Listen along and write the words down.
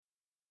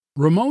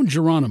Ramon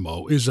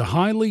Geronimo is a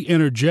highly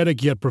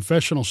energetic yet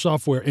professional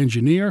software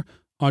engineer,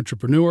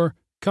 entrepreneur,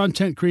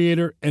 content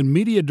creator, and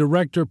media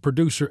director,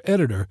 producer,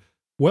 editor,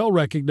 well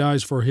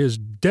recognized for his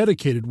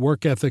dedicated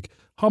work ethic,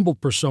 humble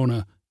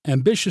persona,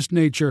 ambitious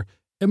nature,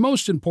 and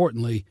most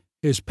importantly,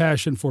 his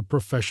passion for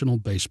professional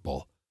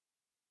baseball.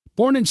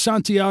 Born in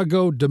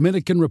Santiago,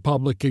 Dominican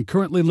Republic, and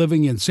currently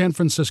living in San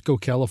Francisco,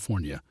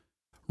 California,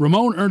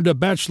 Ramon earned a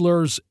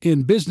bachelor's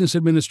in business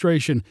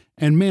administration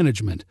and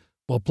management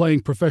while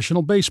playing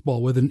professional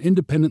baseball with an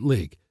independent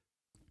league.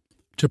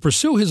 To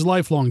pursue his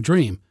lifelong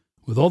dream,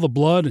 with all the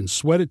blood and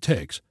sweat it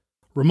takes,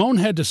 Ramon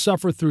had to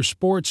suffer through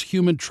sports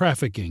human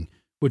trafficking,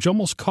 which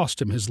almost cost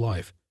him his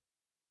life.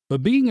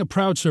 But being a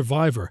proud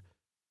survivor,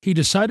 he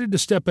decided to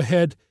step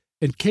ahead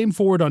and came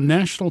forward on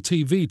national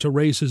TV to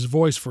raise his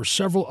voice for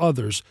several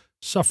others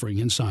suffering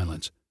in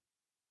silence.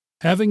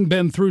 Having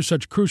been through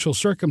such crucial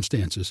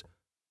circumstances,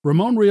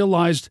 Ramon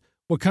realized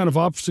what kind of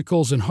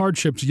obstacles and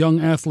hardships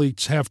young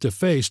athletes have to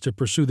face to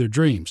pursue their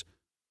dreams.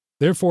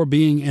 Therefore,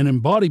 being an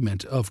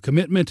embodiment of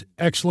commitment,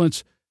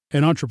 excellence,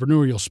 and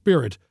entrepreneurial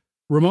spirit,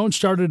 Ramon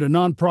started a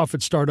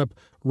nonprofit startup,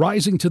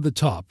 Rising to the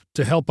Top,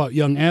 to help out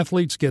young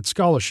athletes get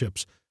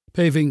scholarships,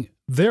 paving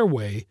their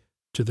way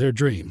to their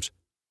dreams.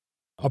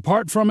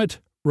 Apart from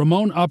it,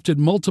 Ramon opted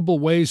multiple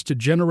ways to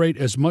generate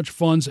as much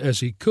funds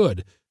as he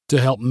could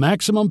to help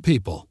maximum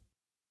people.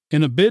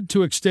 In a bid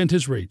to extend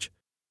his reach,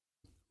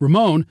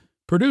 Ramon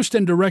produced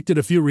and directed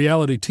a few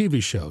reality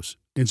TV shows,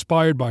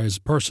 inspired by his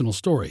personal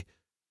story,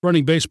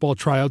 running baseball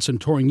tryouts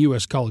and touring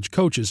U.S. college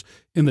coaches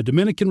in the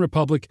Dominican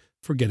Republic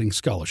for getting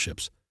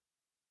scholarships.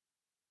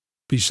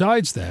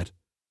 Besides that,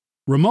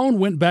 Ramon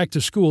went back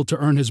to school to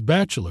earn his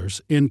bachelor's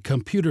in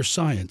computer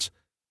science.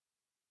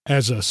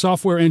 As a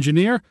software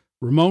engineer,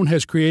 Ramon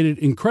has created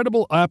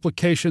incredible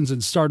applications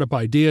and startup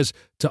ideas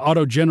to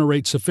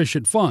auto-generate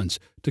sufficient funds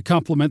to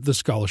complement the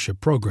scholarship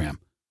program.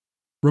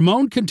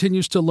 Ramon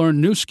continues to learn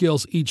new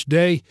skills each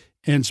day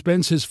and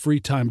spends his free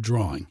time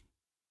drawing.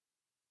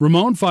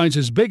 Ramon finds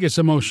his biggest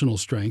emotional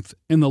strength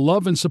in the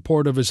love and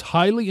support of his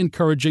highly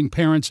encouraging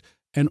parents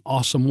and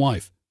awesome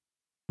wife.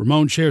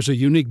 Ramon shares a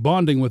unique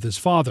bonding with his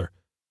father,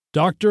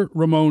 Dr.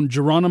 Ramon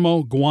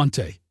Geronimo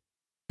Guante.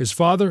 His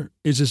father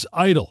is his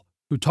idol,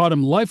 who taught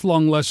him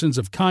lifelong lessons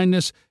of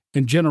kindness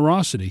and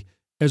generosity,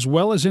 as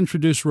well as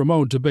introduced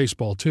Ramon to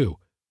baseball too.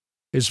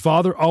 His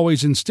father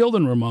always instilled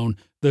in Ramon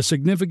the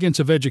significance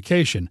of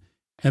education,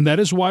 and that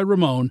is why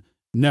Ramon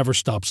never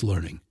stops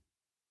learning.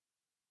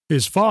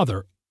 His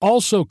father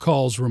also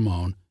calls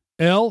Ramon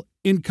El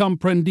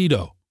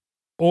Incomprendido,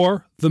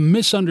 or the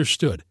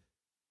misunderstood,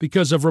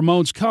 because of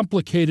Ramon's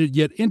complicated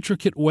yet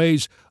intricate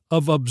ways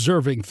of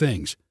observing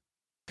things.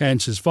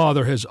 Hence, his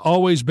father has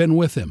always been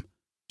with him,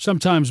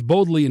 sometimes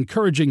boldly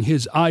encouraging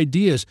his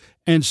ideas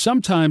and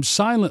sometimes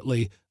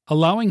silently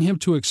allowing him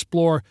to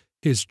explore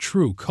his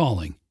true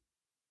calling.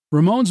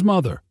 Ramon's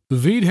mother,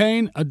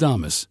 Virgen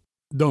Adames,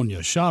 Doña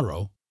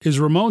Charo, is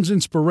Ramon's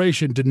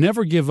inspiration to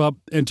never give up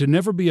and to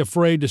never be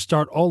afraid to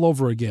start all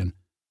over again.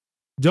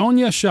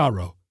 Doña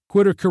Charo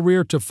quit her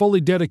career to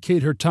fully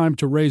dedicate her time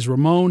to raise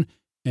Ramon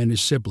and his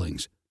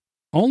siblings.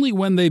 Only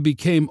when they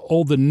became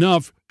old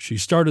enough, she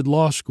started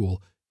law school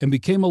and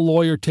became a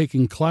lawyer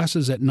taking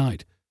classes at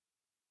night.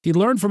 He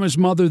learned from his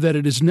mother that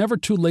it is never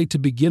too late to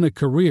begin a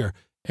career,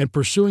 and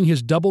pursuing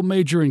his double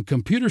major in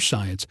computer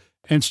science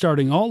and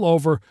starting all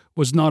over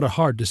was not a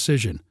hard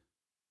decision.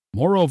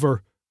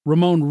 Moreover,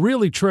 Ramon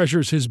really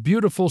treasures his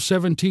beautiful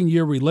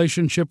 17-year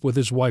relationship with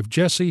his wife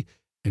Jessie,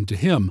 and to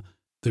him,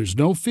 there's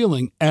no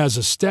feeling as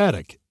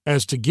ecstatic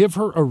as to give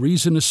her a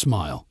reason to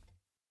smile.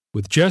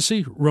 With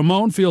Jessie,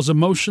 Ramon feels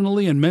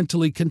emotionally and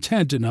mentally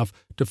content enough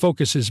to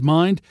focus his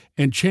mind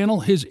and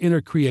channel his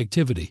inner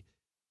creativity.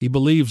 He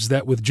believes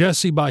that with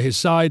Jessie by his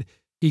side,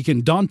 he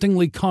can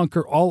dauntingly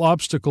conquer all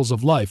obstacles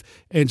of life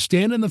and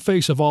stand in the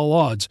face of all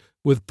odds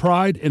with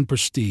pride and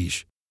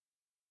prestige.